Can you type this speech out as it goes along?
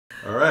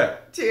All right.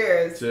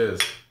 Cheers.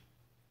 Cheers.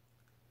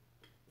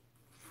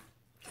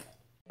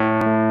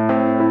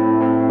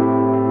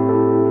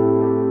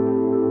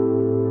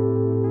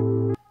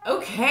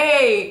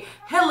 Okay.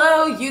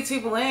 Hello,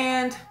 YouTube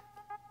land.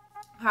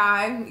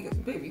 Hi.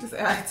 Baby, you can say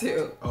hi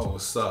too. Oh,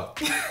 what's up?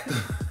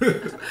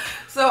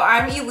 So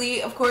I'm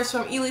Elite, of course,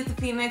 from Elite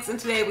the Phoenix, and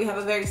today we have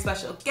a very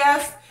special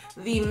guest,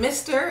 the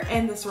Mr.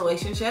 in this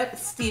relationship,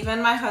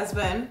 Steven, my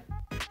husband.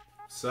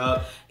 What's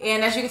up?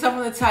 And as you can tell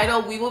from the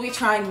title, we will be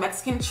trying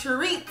Mexican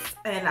treats,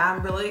 and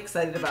I'm really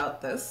excited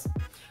about this.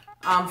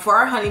 For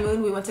our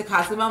honeymoon, we went to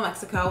Cozumel,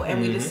 Mexico, and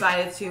we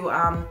decided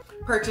to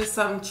purchase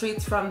some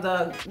treats from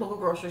the local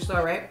grocery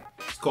store, right?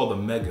 It's called a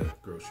Mega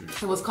grocery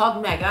store. It was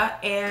called Mega,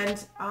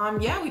 and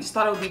yeah, we just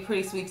thought it would be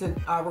pretty sweet to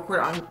record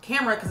it on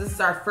camera because this is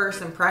our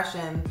first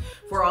impression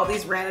for all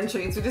these random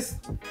treats. We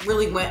just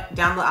really went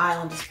down the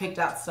aisle and just picked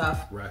out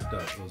stuff. Racked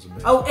up. It was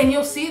amazing. Oh, and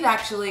you'll see it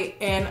actually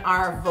in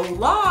our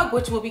vlog,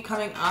 which will be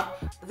coming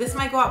up. This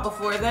might go out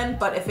before then,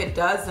 but if it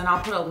does, then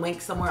I'll put a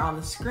link somewhere on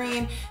the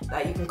screen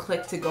that you can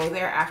click to go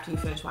there after you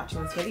finish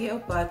watching this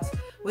video. But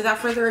without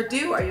further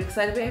ado, are you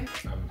excited, babe?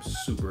 I'm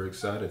super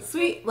excited.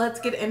 Sweet, let's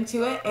get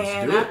into it.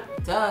 Let's do it.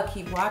 Duh,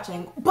 keep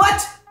watching.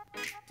 But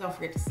don't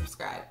forget to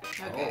subscribe.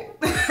 Okay.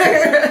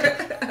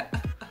 Oh.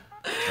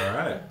 All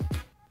right.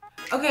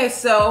 Okay,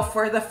 so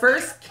for the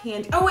first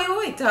candy, oh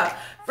wait, duh.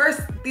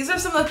 First, these are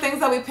some of the things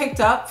that we picked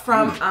up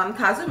from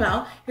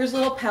Cozumel. Here's a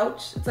little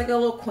pouch. It's like a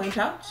little coin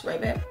pouch, right,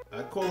 babe?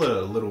 I call it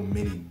a little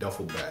mini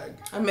duffel bag.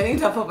 A mini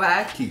duffel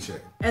bag. Keychain.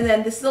 And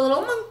then this is a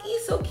little monkey,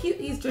 so cute.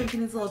 He's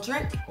drinking his little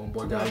drink.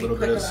 Homeboy got a little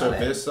bit of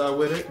cerveza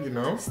with it, you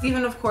know?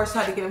 Steven, of course,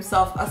 had to get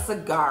himself a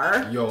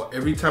cigar. Yo,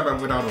 every time I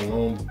went out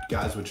alone,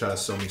 guys would try to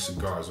sell me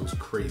cigars. It was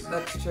crazy.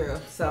 That's true.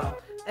 So,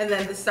 and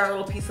then this is our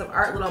little piece of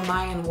art, little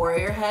Mayan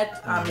warrior head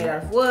made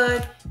out of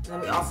wood. And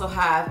then we also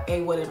have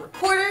a wooden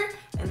recorder.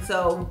 And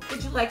so,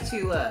 would you like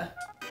to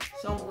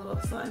show them a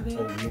little something?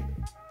 Oh, you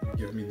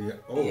give me the,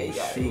 oh, yeah, you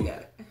got shoot. it, you got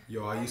it.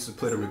 Yo, I used to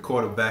play the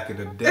recorder back in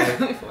the day.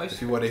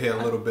 If you want to hear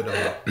a little bit of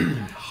a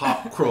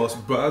hot cross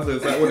buns,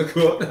 is that what it's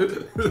called?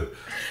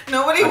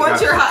 Nobody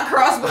wants your hot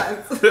cross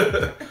buns.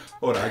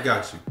 Hold on, I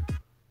got you.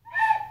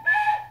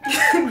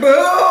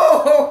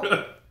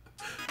 Boo!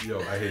 Yo,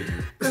 I hate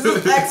you. This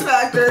is X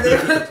Factor.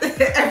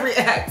 Every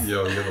X.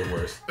 Yo, you're the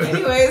worst.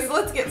 Anyways,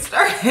 let's get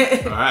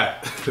started. All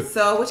right.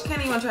 So, which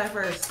candy you want to try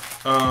first?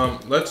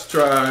 Let's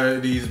try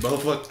these.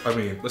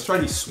 Let's try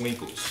these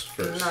swinkles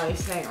first. No, you're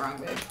saying it wrong,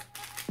 babe.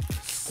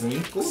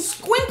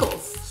 Swinkles?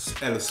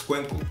 Squinkles. El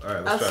squinkle. All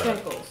right, let's try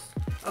Squinkles.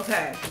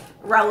 Okay.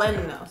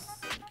 Rellenos.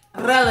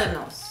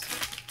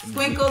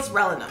 Squinkles,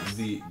 rellenos.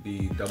 The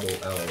double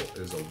L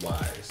is a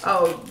Y. So.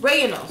 Oh,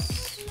 rellenos.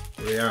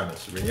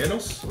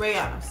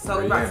 Rellenos.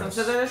 So we brought some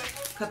scissors.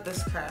 Cut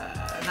this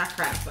not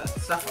crap, but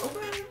stuff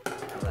open.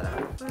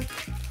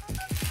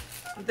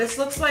 This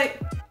looks like.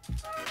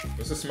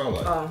 What's it smell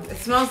like? Oh, it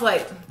smells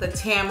like the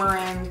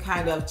tamarind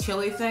kind of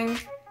chili thing.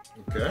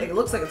 Okay. Like, it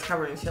looks like it's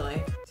covered in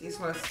chili. Do you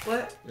just want to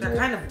split? They're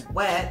kind of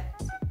wet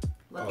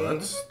looking. Oh,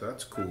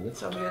 that's cool.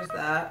 So here's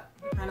that.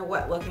 Kind of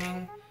wet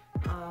looking,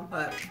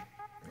 but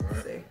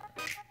let's see.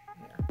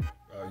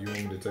 Yeah. You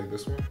want me to take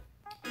this one?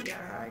 Yeah,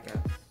 I guess.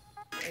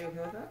 Are you okay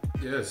with that?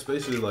 Yeah, it's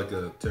basically like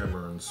a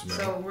tamarind smell.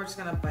 So we're just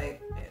gonna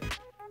bite it.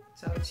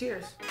 So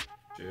cheers.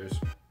 Cheers.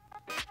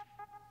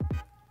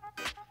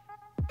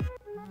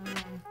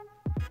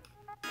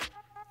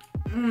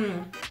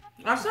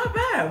 That's not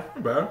bad.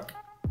 Not bad.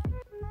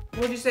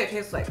 What would you say it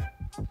tastes like?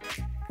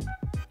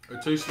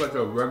 It tastes like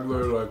a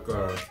regular, like,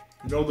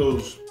 you know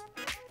those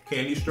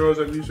candy straws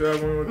that we used to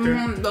have when we were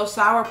kids? Those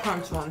sour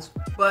punch ones,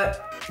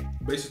 but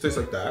Basically tastes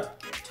like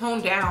that.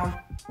 toned down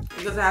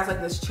because it has like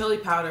this chili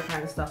powder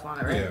kind of stuff on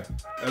it, right? Yeah.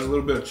 It has a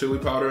little bit of chili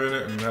powder in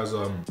it and has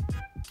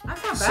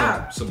That's not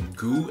bad. some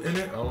goo in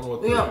it. I don't know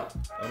what I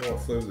don't know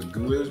what flavor the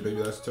goo is.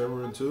 Maybe that's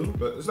tamarind too,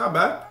 but it's not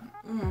bad.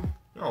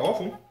 Not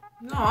awful.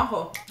 No,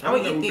 awful. I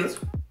would eat these.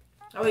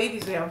 I would eat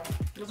these, yeah.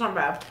 It's not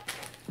bad.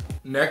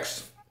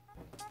 Next,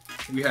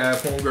 we have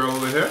homegirl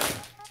over here.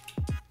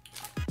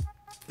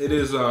 It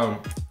is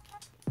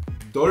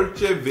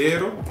Dolce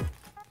Vero.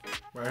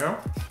 Right here.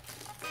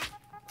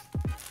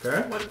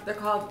 Okay. What they're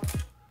called?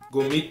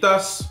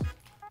 Gomitas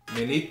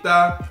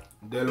Menita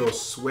de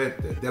los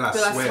Suerte. De la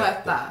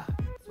Suerte.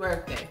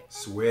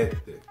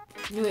 Suerte.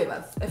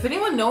 Nuevas. If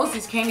anyone knows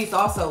these candies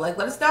also, like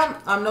let us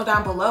know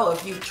down below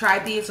if you've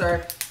tried these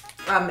or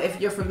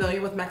if you're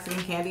familiar with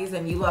Mexican candies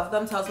and you love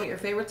them. Tell us what your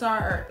favorites are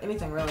or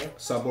anything really.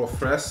 Sabor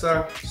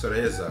fresa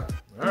cereza.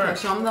 All right.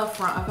 Okay, show them the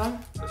front of them.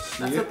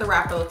 That's what the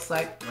wrapper looks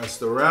like. That's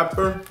the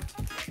wrapper.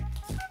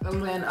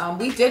 And then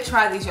we did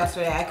try these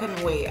yesterday. I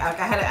couldn't wait. I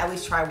had to at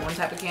least try one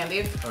type of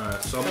candy.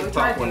 Alright, so I'm gonna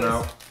pop one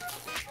out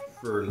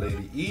for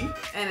Lady E.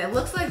 And it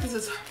looks like this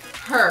is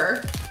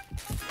her.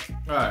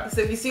 Alright.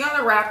 So if you see on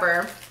the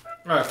wrapper.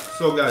 Alright,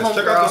 so guys,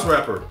 check out this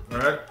wrapper.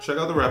 Alright, check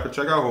out the wrapper.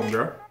 Check out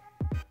homegirl.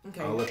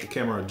 Okay. I'll let the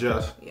camera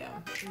adjust. Yeah,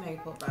 now you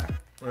pull it back.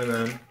 And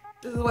then.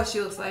 This is what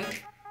she looks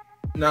like.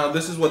 Now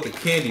this is what the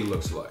candy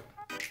looks like.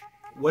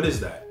 What is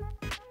that?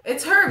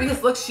 It's her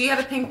because look, she had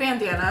a pink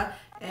bandana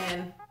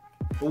and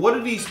But what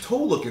are these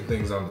toe-looking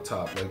things on the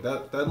top? Like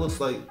that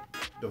looks like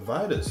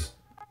dividers.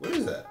 What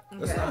is that?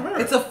 That's not her.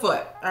 It's a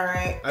foot, all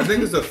right? I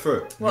think it's a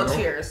foot. Well,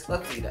 cheers.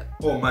 Let's eat it.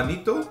 Oh,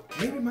 manito?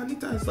 Maybe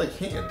manita is like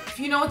hand. If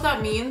you know what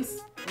that means,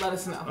 let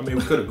us know. I mean,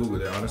 we could have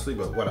Googled it, honestly,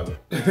 but whatever.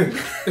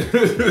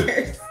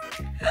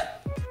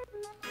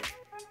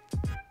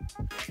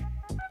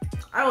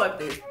 I like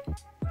these.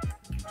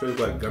 Tastes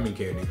like gummy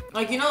candy.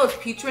 Like, you know those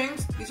peach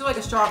rings? These are like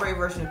a strawberry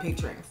version of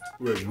peach rings.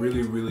 With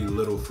really, really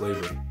little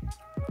flavor.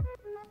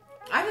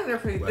 I think they're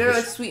pretty, they're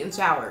like sweet and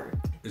sour.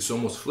 It's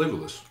almost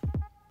flavorless.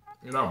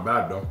 You're not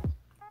bad though.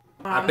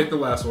 I picked the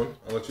last one.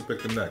 I'll let you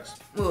pick the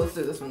next. Ooh, let's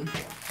do this one.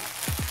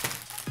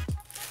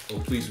 Oh,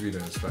 please read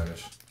it in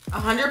Spanish.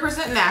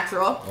 100%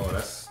 natural. Oh,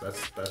 that's.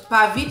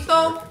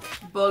 Pavito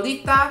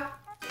bolita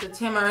de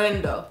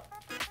tamarindo.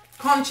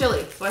 Con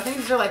chili. So I think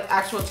these are like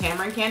actual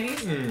tamarind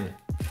candies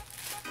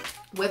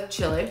with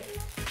chili.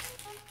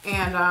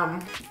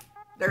 And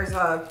there's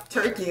a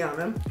turkey on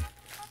them.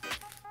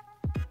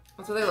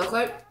 That's what they look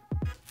like.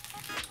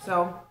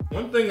 So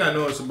one thing I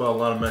notice about a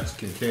lot of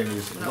Mexican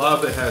candies, a lot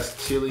of it has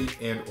chili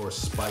and or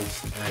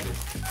spice added.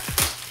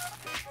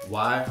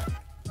 Why?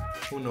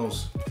 Who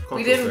knows?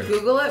 We didn't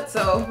Google it,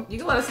 so you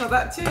can let us know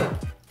that too.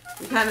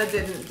 We kind of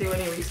didn't do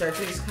any research.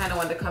 We just kind of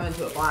wanted to come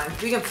into it blind.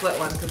 We can split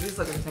one because these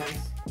look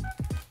intense.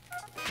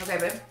 Okay,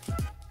 babe.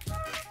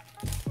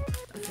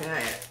 Okay, all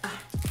right.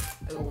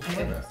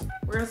 Okay.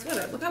 We're gonna split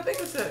it. Look how big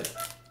this is.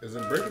 Is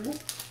it breakable?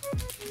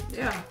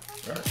 Yeah.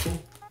 All right,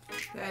 cool.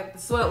 Okay,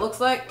 this is what it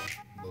looks like.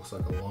 Looks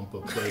like a lump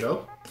of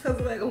Play-Doh.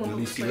 Looks like a lump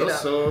of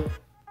Play-Doh.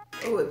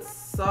 Oh, it's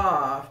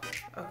soft.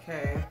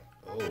 Okay.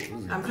 Oh, this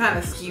is I'm kind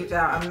of skeeved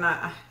out. I'm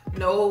not.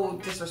 No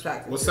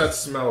disrespect. What's that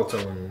smell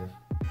telling you?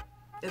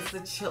 It's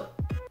the chill.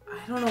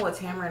 I don't know what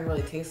tamarind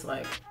really tastes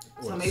like.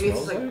 What, so maybe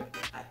it's like.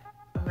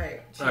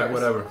 Okay. All right,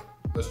 whatever.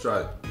 Let's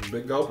try it.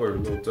 Big gulp or a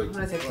little take? I'm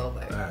gonna take a little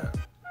bite. All right.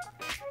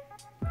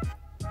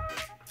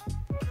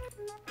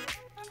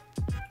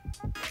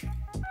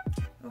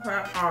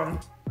 Okay.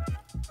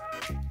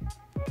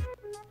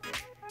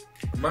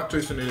 I'm not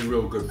tasting any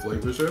real good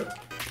flavors here.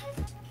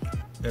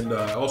 And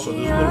also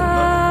there's a little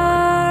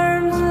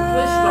nut.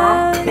 It's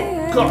strong.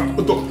 God,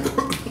 what the?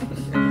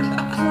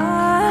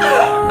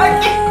 I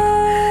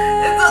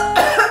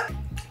can't.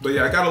 But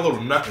yeah, I got a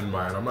little nut in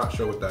mine. I'm not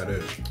sure what that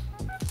is.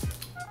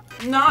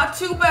 Not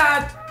too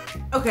bad.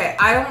 Okay,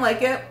 I don't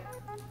like it,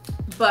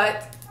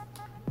 but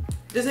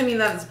doesn't mean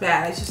that it's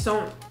bad. I just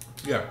don't.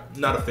 Yeah,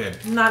 not a fan.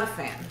 Not a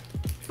fan.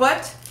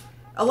 But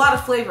a lot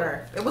of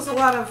flavor. It was a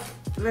lot of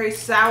very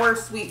sour,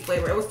 sweet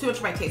flavor. It was too much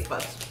for my taste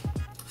buds.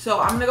 So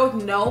I'm gonna go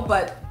with no,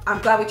 but I'm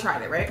glad we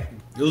tried it, right?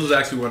 This was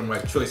actually one of my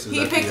choices.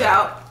 He picked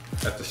out.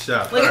 At the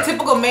shop. Like a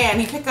typical man,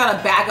 he picked out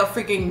a bag of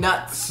freaking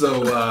nuts.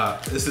 So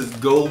this is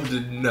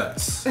golden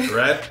nuts,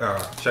 right?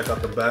 Check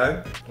out the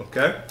bag,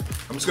 okay?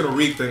 I'm just gonna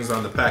read things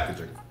on the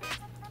packaging.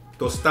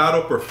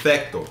 Tostado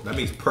perfecto, that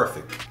means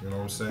perfect, you know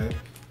what I'm saying?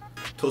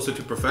 Toasted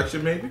to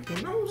perfection maybe,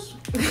 who knows?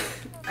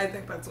 I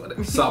think that's what it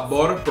means.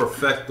 Sabor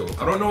perfecto.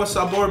 I don't know what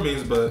sabor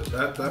means, but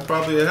that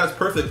probably, it has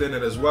perfect in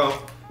it as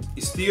well.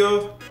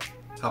 Estilo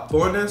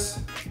japonés.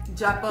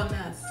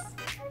 Japonés.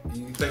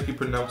 You think you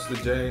pronounce the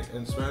J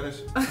in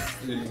Spanish?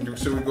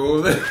 Should we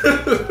go with it?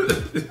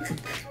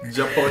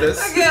 Japonés.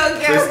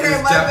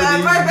 Okay,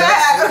 my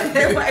bad.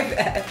 Okay, my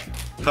bad.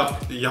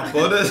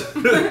 Japonés.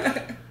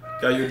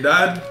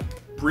 Calidad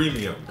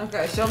premium.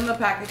 Okay, show them the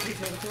packaging.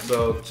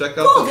 So check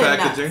out the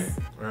packaging.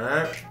 All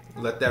right,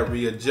 let that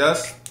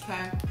readjust.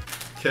 Okay.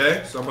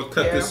 Okay, so I'm gonna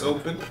cut this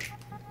open.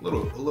 A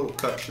little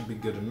cut should be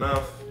good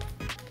enough.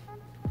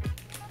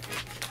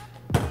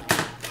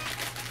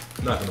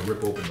 I'm not gonna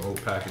rip open the whole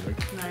packaging.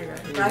 No, you're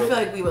right. But I feel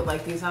like we would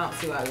like these. I don't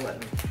see why we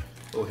wouldn't.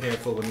 A little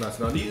handful of nuts.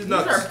 Now these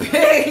nuts are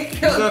big.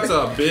 These nuts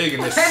are big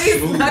and they're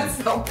smooth. These nuts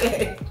so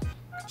big.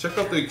 Check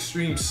out the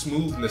extreme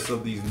smoothness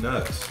of these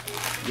nuts.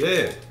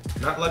 Yeah,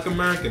 not like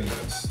American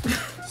nuts.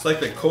 It's like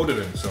they're coated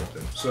in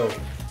something. So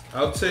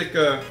I'll take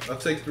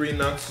 3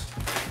 nuts.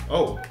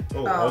 Oh,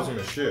 I was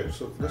gonna share.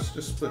 So let's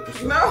just split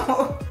this up.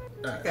 No.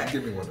 Alright, okay.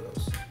 Give me one of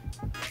those.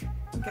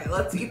 Okay,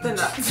 let's eat the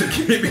nuts.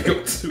 Give me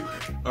 2.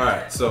 All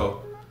right,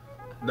 so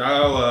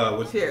now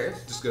we're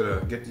cheers. Just gonna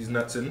get these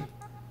nuts in.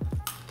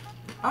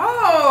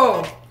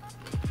 Oh.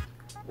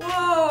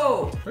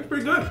 Whoa. That's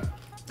pretty good.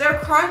 They're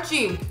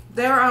crunchy.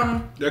 They're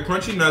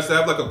crunchy nuts. They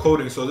have like a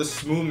coating, so this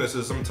smoothness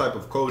is some type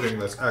of coating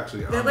that's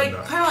actually on the nut. They're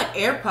like kind of like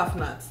air puff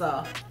nuts,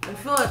 though. I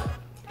feel like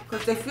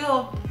because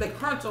they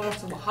crunch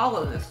almost with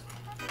hollowness.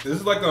 This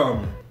is like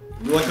a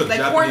like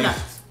Japanese. Corn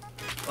nuts.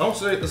 I don't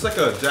say it's like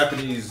a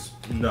Japanese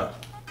nut.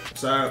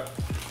 So I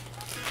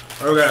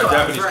got a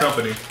Japanese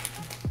company,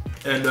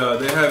 and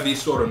they have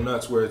these sort of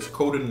nuts where it's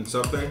coated in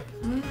something,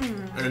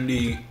 and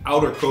the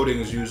outer coating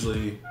is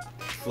usually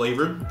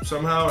flavored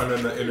somehow, and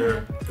then the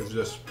inner is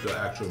just the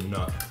actual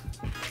nut.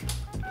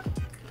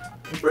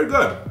 It's pretty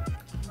good.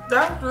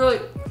 That's really.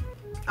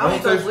 I'll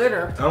eat those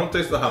later. I don't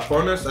taste the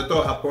japonés. I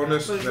thought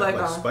japonés meant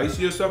like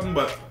spicy or something,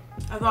 but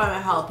I thought I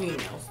meant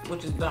jalapenos,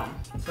 which is dumb.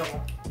 So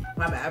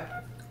my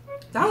bad.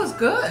 That was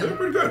good. They're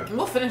pretty good.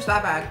 We'll finish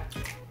that bag.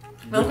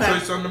 Good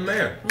choice on the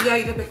man. Yeah,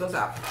 you did pick those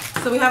out.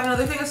 So we have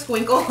another thing of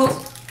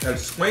squinkles. And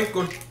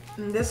squinkle.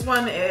 And this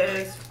one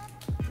is,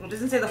 well, it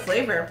doesn't say the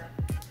flavor.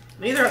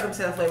 Neither of them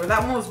say the flavor.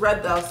 That one was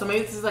red though, so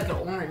maybe this is like an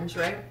orange,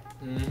 right?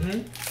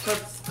 Mm-hmm. So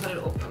let's cut it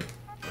open.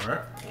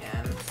 Alright.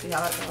 And see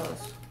how that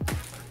goes.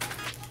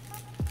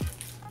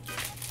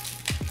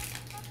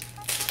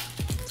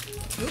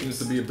 Seems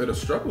to be a bit of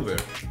struggle there.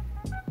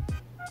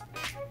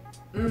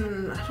 I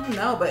don't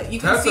know, but you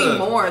can see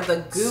more of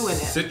the goo in it.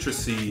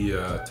 Citrusy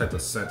type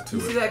of scent to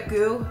it. You see that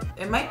goo?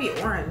 It might be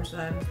orange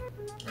then.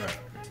 Alright.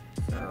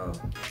 So,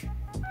 you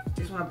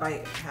just want to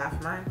bite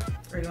half mine?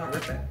 Or do you want to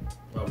rip it?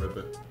 I'll rip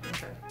it.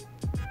 Okay.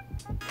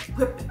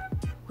 Whip it.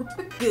 Whip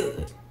it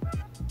good.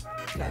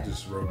 Okay. I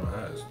just rolled my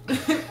eyes.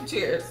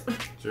 Cheers.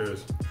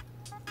 Cheers.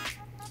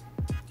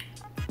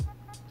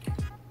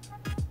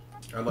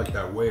 I like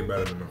that way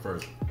better than the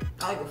first.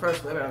 I like the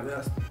first way better than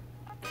this.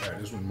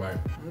 Alright, this one's mine.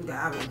 You can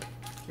have it.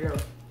 Here.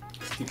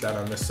 Let's keep that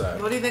on this side.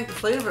 What do you think the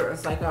flavor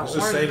is? Like It's the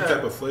same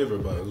type of flavor,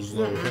 but there's a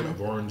little hint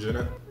of orange in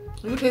it.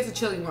 You can taste the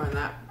chili more than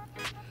that.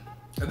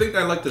 I think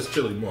I like this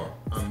chili more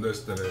on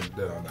this than it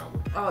did on that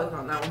one. I like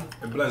on that one.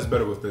 It blends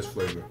better with this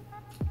flavor.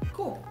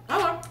 Cool.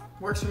 Okay.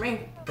 Works for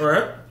me.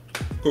 Alright,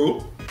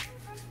 cool.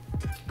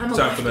 I'm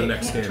Time for the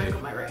next candy. Drink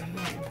with my right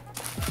hand.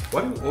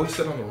 Why do you always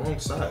sit on the wrong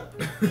side?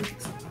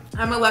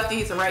 I'm a lefty,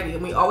 he's a righty,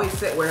 and we always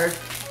sit where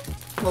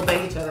we'll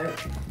bang each other.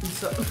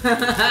 So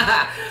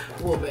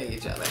we'll bang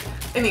each other.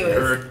 Anyways.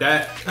 Heard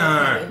that.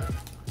 Alright.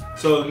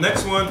 So the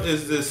next one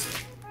is this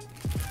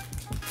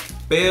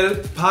Bel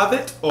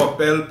Pavet or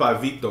Bel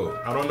Pavito.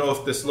 I don't know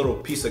if this little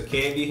piece of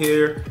candy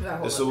here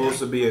is supposed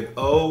to be an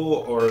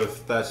O or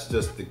if that's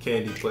just the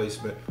candy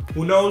placement.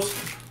 Who knows?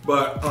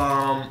 But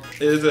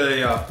it is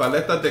a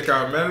paleta de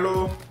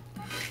caramelo,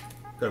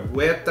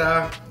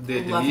 carbueta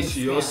de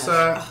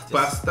deliciosa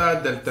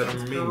pasta del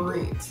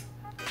termino.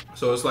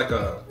 So it's like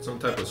some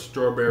type of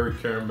strawberry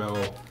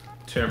caramel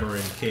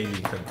tamarind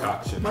candy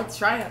concoction. Let's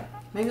try it.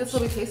 Maybe this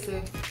will be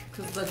tasty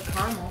because the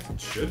caramel. It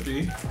should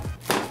be.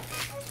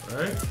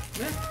 Alright?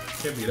 Yeah.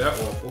 Can't be that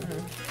awful.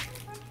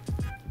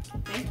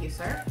 Thank you,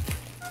 sir.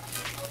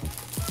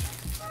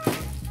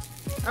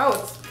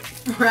 Oh,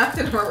 it's wrapped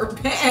in a rubber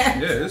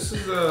band. Yeah, this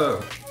is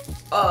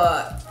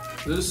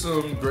this is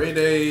some grade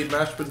A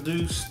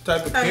mass-produced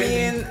type of candy. I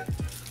mean,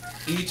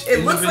 each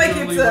it looks like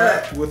it's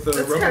wrapped with a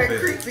rubber band.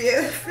 It's kind of creepy.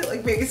 I feel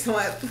like maybe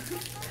someone. I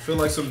feel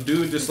like some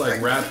dude just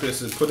like wrapped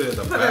this and put it in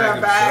a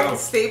bag and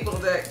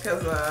stapled it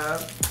because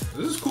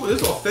this is cool.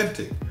 This is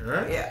authentic,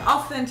 right? Yeah,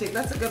 authentic.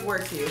 That's a good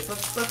word to use.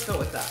 Let's go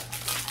with that.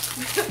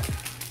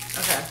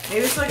 Okay,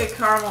 maybe it's like a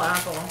caramel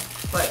apple,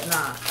 but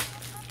not.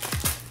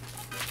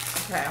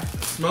 Okay.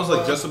 It smells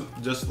like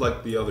just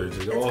like the others.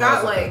 It all got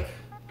has like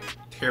a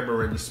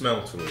tamarind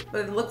smell to it.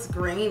 But it looks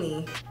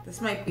grainy.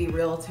 This might be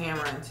real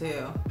tamarind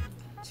too.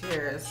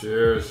 Cheers.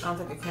 Cheers. I don't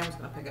think the camera's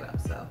gonna pick it up,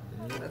 so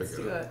let's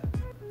do it.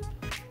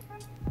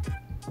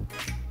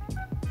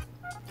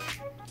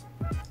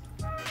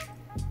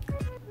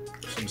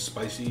 Some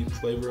spicy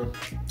flavor.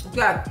 It's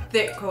got a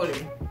thick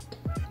coating.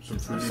 Some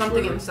fruity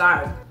something flavor.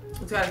 inside.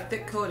 It's got a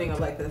thick coating of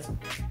like this.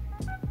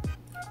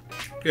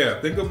 Yeah,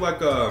 think of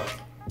like one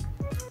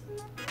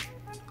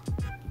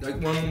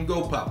of them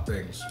Go Pop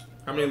things.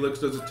 How many licks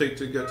does it take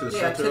to get to the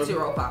center? Yeah, Tootsie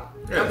Roll Pop.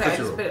 Yeah, okay, I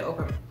just Roll. bit it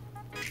open.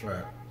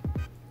 Right.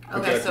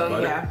 Okay, so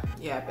yeah,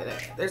 bit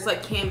it. There's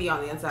like candy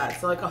on the inside.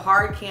 So like a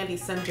hard candy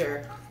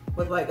center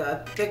with like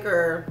a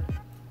thicker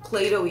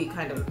Play-Doh-y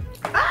kind of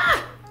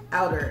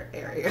outer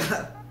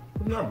area.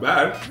 Not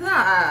bad.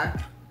 Nah.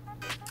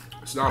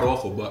 It's not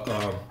awful, but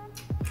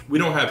we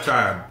don't have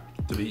time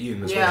to be eating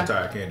this whole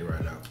entire candy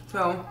right now.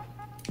 So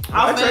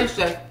I'll finish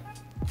this.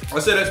 I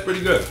say that's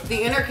pretty good.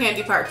 The inner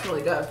candy part's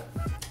really good.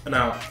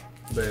 Now,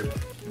 babe.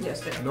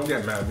 Yes, dear. Don't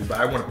get mad at me, but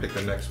I want to pick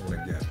the next one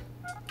again.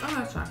 Oh,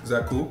 that's fine. Is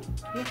that cool?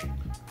 Yeah.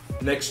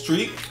 Next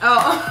treat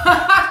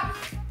Oh.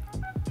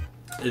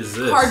 is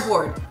this.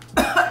 Cardboard.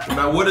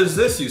 Now, what is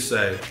this, you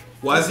say?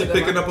 Why is he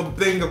picking up a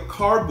thing of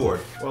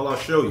cardboard? Well, I'll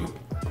show you.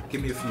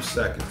 Give me a few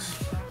seconds.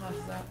 What's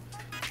that?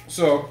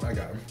 So, I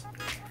got him.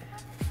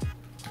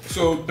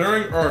 So,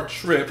 during our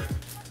trip,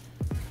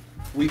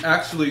 we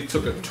actually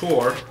took a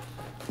tour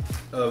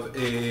of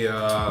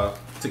a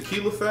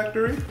tequila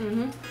factory.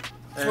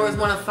 It was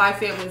one of 5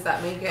 families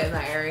that make it in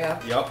that area.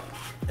 Yep.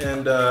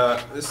 And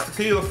this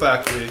tequila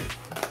factory,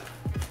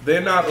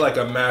 they're not like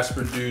a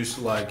mass-produced,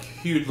 like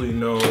hugely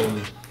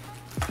known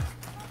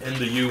in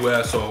the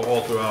U.S. or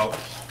all throughout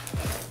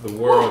the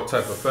world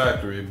type of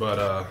factory,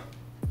 but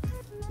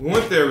we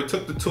went there, we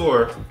took the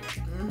tour,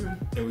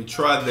 and we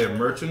tried their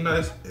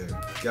merchandise, and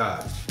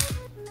God,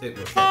 it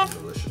was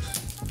fucking delicious.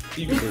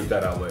 You can leave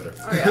that out later.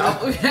 Oh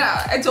yeah,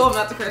 yeah. I told him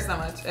not to curse that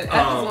much. And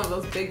F is one of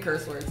those big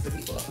curse words to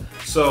people.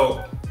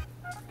 So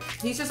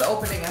he's just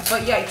opening it.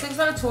 But yeah, he took us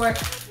on a tour.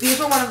 These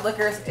were one of the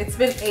liquors. It's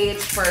been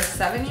aged for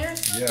 7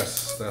 years.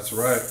 Yes, that's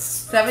right.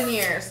 7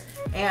 years.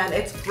 And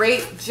it's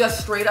great just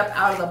straight up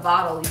out of the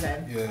bottle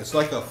even. Yeah, it's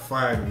like a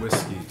fine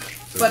whiskey.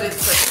 But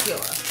it's for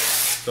tequila.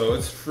 So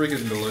it's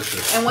freaking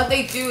delicious. And what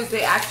they do is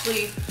they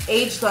actually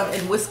age them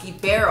in whiskey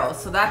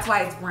barrels, so that's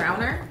why it's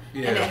browner,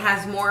 and it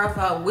has more of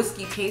a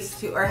whiskey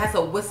taste to, or it has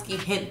a whiskey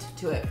hint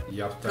to it.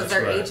 Yep, because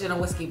they're aged in a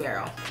whiskey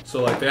barrel.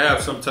 So like they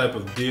have some type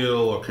of deal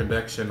or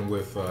connection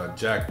with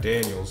Jack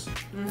Daniels,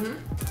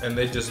 and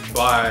they just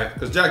buy,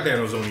 because Jack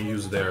Daniels only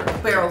use their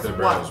barrels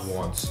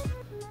once.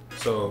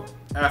 So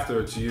after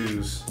it's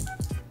used,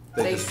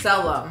 they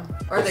sell them,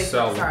 or they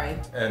sell them. Sorry.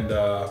 And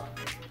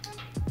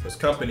this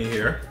company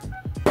here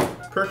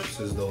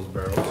purchases those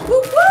barrels.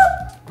 Whoop,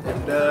 whoop.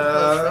 And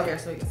here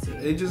so we can see.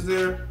 ages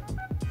their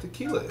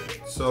tequila.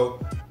 So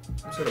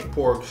I'm just gonna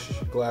pour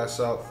a glass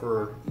out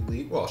for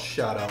Elite. Well,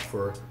 shout out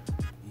for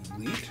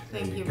Elite.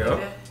 Thank you,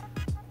 go.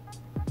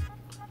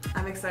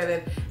 I'm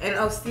excited. And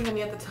oh, Steven,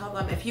 you have to tell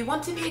them, if you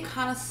want to be a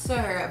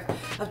connoisseur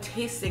of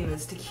tasting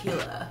this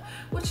tequila,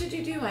 what should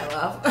you do, my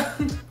love?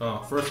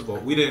 First of all,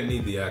 we didn't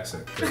need the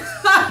accent. It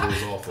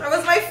was awful. That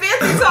was my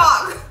fancy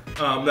talk.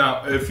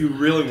 Now, if you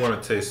really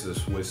want to taste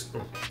this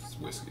whiskey,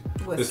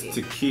 this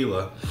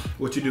tequila,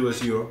 what you do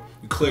is you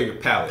clear your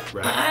palate,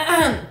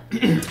 right?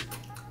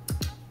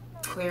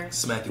 Clear.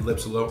 Smack your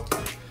lips a little.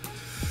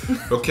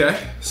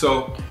 Okay,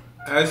 so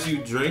as you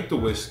drink the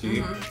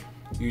whiskey,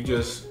 you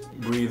just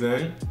breathe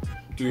in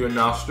through your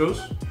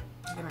nostrils,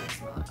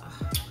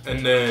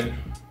 and then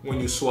when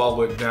you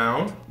swallow it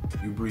down,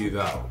 you breathe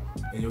out,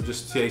 and you'll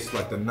just taste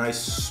like the nice,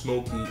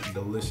 smoky,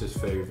 delicious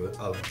flavor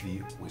of the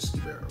whiskey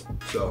barrel.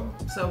 So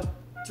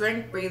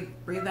drink, breathe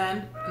in,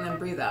 and then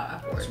breathe out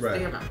afterwards. That's right.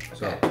 Through your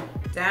mouth. Okay. So,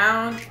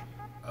 down,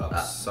 up.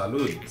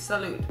 Salud.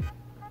 Salud.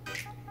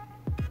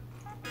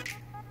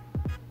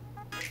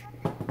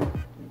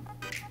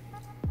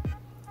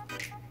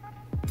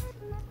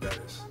 That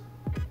is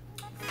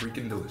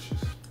freaking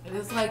delicious. It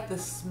is like the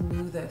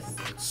smoothest.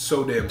 It's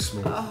so damn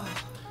smooth. Oh,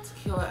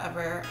 tequila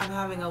ever. I'm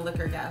having a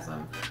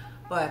liquor-gasm,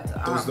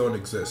 but those don't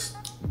exist.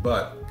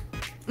 But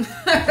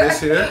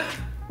this here,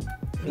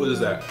 what is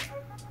that?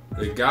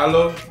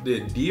 Regalo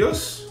de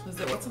Dios. Is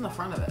it? What's on the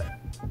front of it?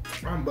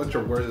 A bunch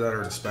of words that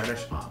are in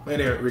Spanish.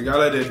 Anyway,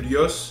 regalo de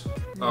Dios.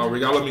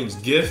 Regalo means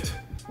gift.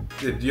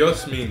 De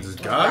Dios means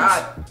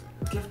God.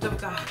 Gift of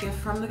God. Gift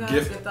from the gods.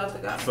 Gift of the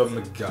gods. From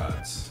the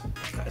gods.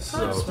 Okay, it's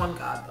not just one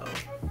God though.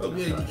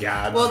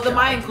 God. Well, the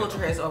Mayan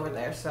culture is over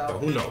there, so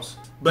who knows?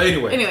 But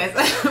anyways,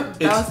 that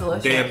was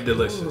delicious. Damn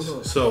delicious.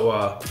 Ooh.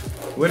 So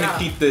we're gonna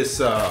keep this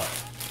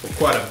for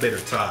quite a bitter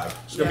time.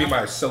 It's gonna be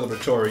my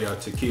celebratory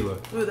tequila.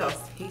 Ooh, that was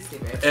tasty,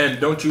 babe. And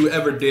don't you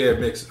ever dare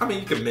mix. I mean,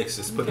 you can mix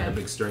this, put it in a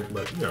big drink,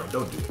 but don't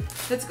do it.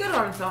 It's good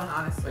on its own,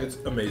 honestly. It's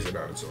amazing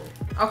on its own.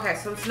 Okay,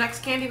 so this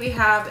next candy we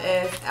have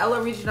is El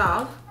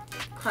Original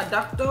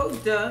Producto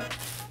de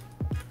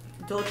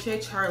Dolce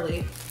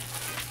Charlie.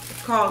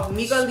 It's called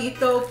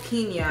Miguelito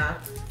Piña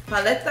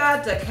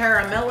Paleta de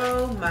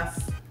Caramelo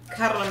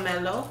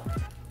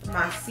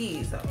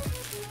Macizo.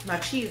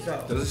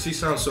 Doesn't she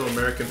sound so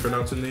American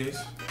pronouncing these?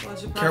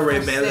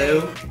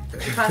 Caramelo.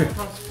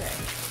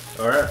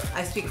 Alright.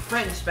 I speak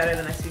French better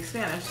than I speak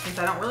Spanish since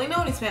I don't really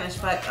know any Spanish,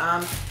 but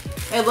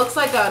it looks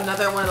like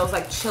another one of those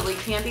like chili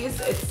candies.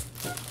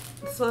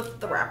 That's what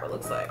the wrapper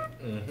looks like.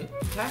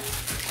 Okay.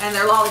 And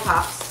they're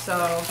lollipops,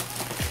 so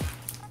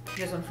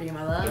here's one for you,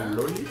 my love.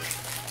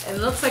 And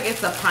it looks like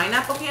it's a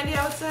pineapple candy,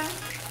 I would say.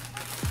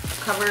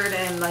 Covered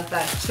in like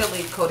that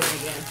chili coating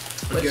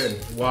again.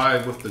 Why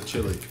with the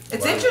chili?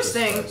 It's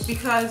interesting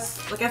because,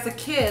 like, as a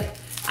kid,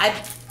 I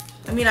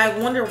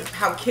wonder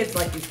how kids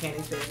like these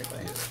candies,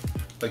 basically. Yeah.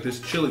 Like this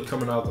chili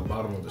coming out the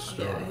bottom of the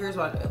straw. Yeah, here's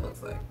what it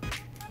looks like.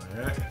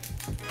 Alright.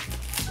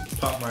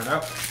 Pop mine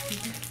out.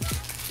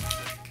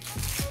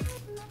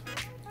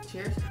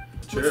 Cheers.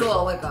 Cheers. Looks a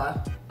little like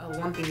a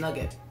lumpy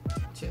nugget.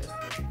 Cheers.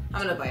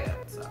 I'm gonna bite it,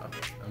 so.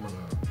 I'm gonna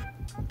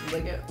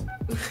lick it.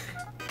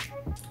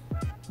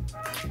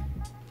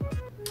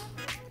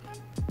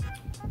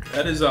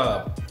 That is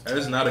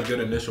not a good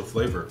initial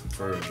flavor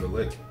for the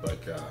lick.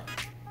 Like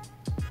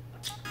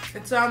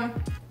it's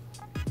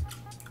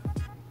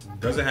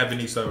doesn't have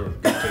any sort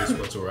of good taste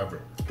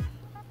whatsoever.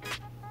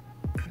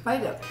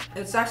 Bite it.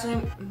 It's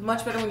actually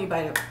much better when you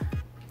bite it.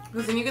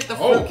 Because then you get the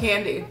fruit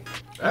candy.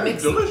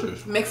 That's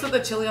delicious. Mixed with the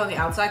chili on the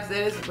outside, because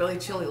it is really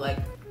chili, like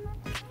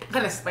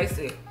kind of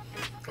spicy.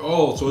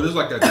 Oh, so it is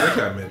like that drink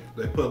I made.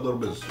 They put a little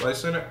bit of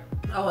spice in it.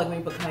 Oh, like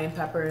maybe put cayenne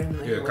pepper and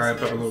like cayenne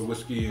pepper, a little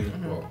whiskey,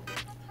 and well,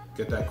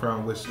 get that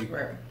crown whiskey.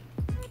 Right.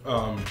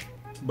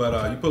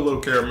 But you put a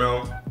little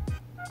caramel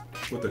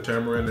with the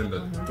tamarind and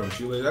the from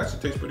Chile. It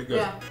actually tastes pretty good.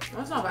 Yeah,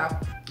 that's not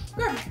bad.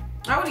 Yeah,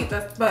 I would eat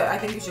this, but I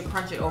think you should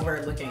crunch it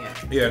over licking it.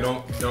 Yeah,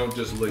 don't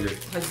just lick it.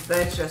 Because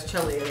it's just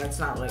chili and that's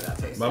not really that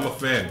tasty. But I'm a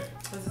fan.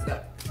 This is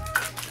good.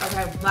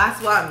 Okay,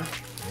 last one.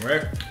 All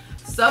right.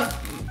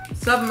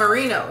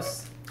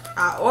 Submarinos.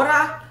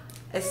 Ahora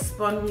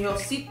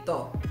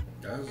esponjosito.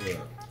 That's a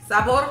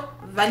Sabor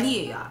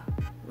vanilla.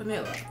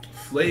 Vanilla.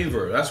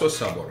 Flavor. That's what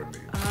sabor means.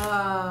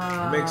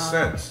 It makes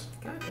sense.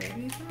 God,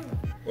 baby.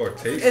 Or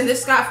taste. And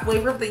this got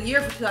flavor of the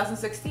year for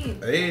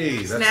 2016. Hey,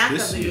 that's Snack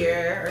this of the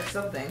year or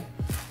something.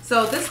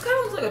 So this kind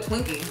of looks like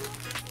a Twinkie.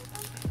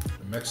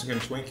 A Mexican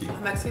Twinkie.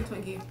 A Mexican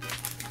Twinkie.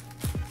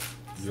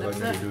 You like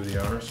me to do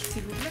the honors?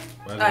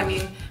 I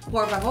mean,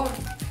 por favor.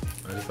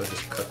 Mind if I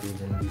just cut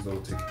through one of these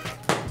little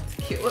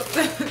Cute.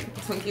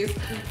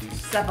 Twinkies.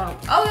 Step on.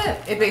 Oh yeah,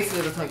 it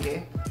basically is a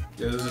Twinkie.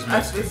 Yeah, this is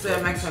Mexican. It's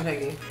a Mexican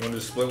Twinkie. Want to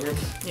just split one?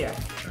 Yeah.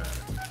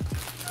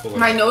 Right.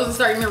 My nose is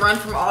starting to run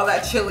from all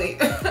that chili.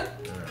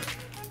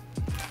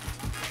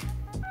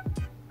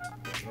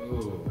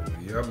 Oh,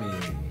 yummy.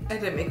 I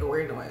did make a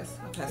weird noise.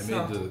 Okay, It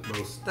so made the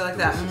most like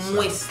that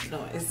moist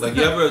noise. Like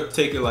you ever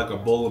take it like a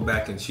bowl of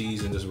mac and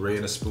cheese and just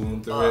ran a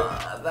spoon through it?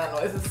 That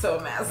noise is so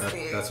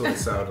nasty. That's what it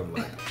sounded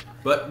like.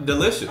 But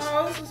delicious.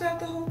 Oh, this was out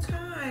the whole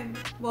time.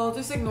 Well,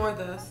 just ignore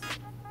this.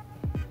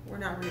 We're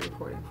not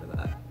re-recording for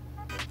that.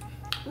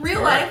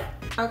 Real life.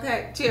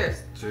 Okay,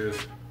 cheers. Cheers.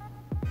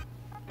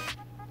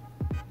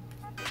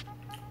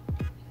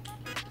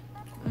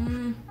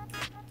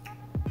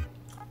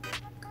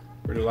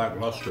 Pretty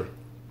lackluster.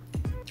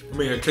 I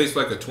mean, it tastes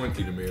like a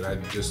Twinkie to me, and I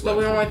just But like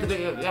we don't Twinkies. like the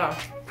video,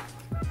 yeah.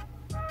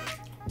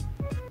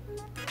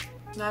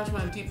 Now I just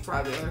want to deep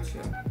fry the other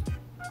two.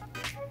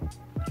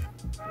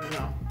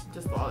 No,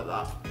 just all of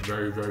that.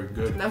 Very, very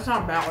good. That's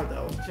not bad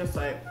though. It's just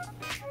like.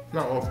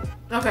 Not awful.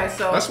 Okay,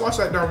 so. Let's wash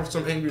that down with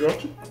some angry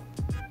orchard.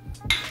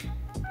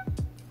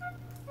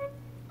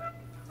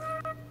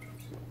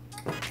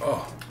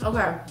 Oh.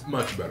 Okay.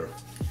 Much better.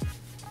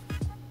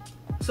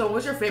 So,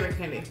 what's your favorite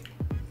candy?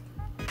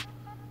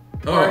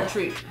 Or a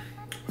treat?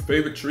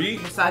 Favorite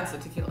treat? Besides the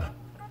tequila.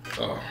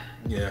 Oh,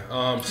 yeah.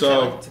 I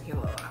So, like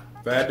tequila a lot.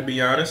 if I had to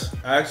be honest,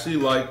 I actually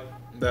like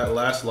that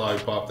last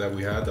lollipop that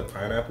we had, the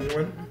pineapple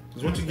one.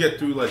 Because once you get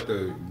through like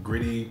the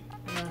gritty,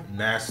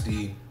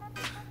 nasty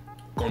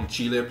con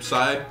chile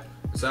side,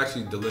 it's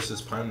actually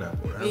delicious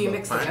pineapple. And you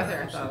mix it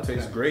together. It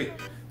tastes great.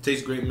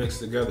 Tastes great mixed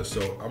together.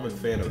 So I'm a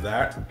fan of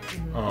that.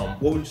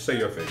 What would you say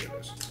your favorite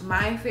is?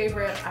 My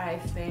favorite, I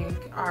think,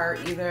 are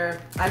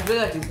either. I really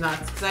like these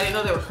nuts because I didn't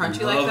know they were crunchy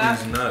You like love that.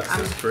 these nuts.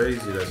 It's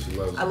crazy that she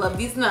loves I them. love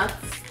these nuts.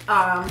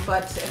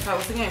 But if I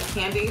was thinking of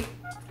candy,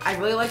 I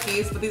really like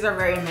these, but these are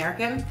very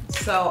American.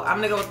 So I'm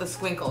gonna go with the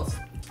squinkles.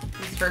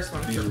 These first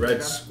ones. These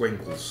red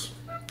squinkles.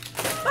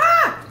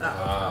 Ah! Oh,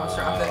 I was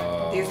dropped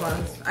it. These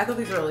ones. I thought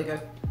these were really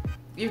good.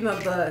 Even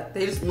though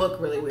they just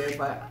look really weird,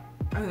 but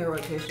I think they're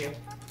really tasty.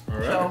 All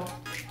right. So,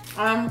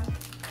 I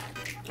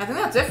think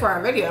that's it for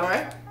our video,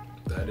 right?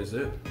 That is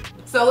it.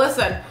 So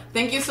listen,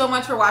 thank you so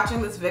much for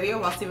watching this video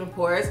while Steven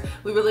pours.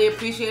 We really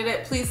appreciate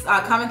it. Please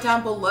comment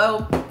down below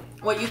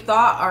what you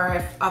thought or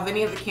if of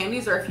any of the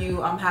candies, or if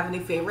you have any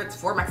favorites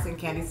for Mexican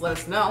candies, let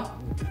us know.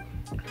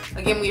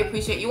 Again, we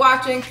appreciate you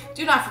watching.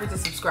 Do not forget to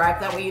subscribe.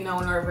 That way you know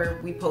whenever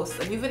we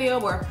post a new video,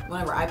 or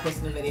whenever I post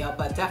a new video,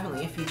 but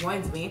definitely if he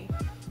joins me.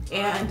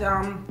 And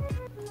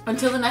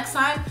until the next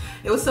time,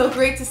 it was so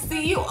great to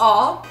see you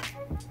all.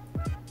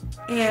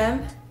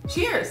 And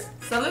cheers.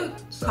 Salud.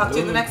 Talk to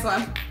you in the next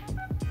one.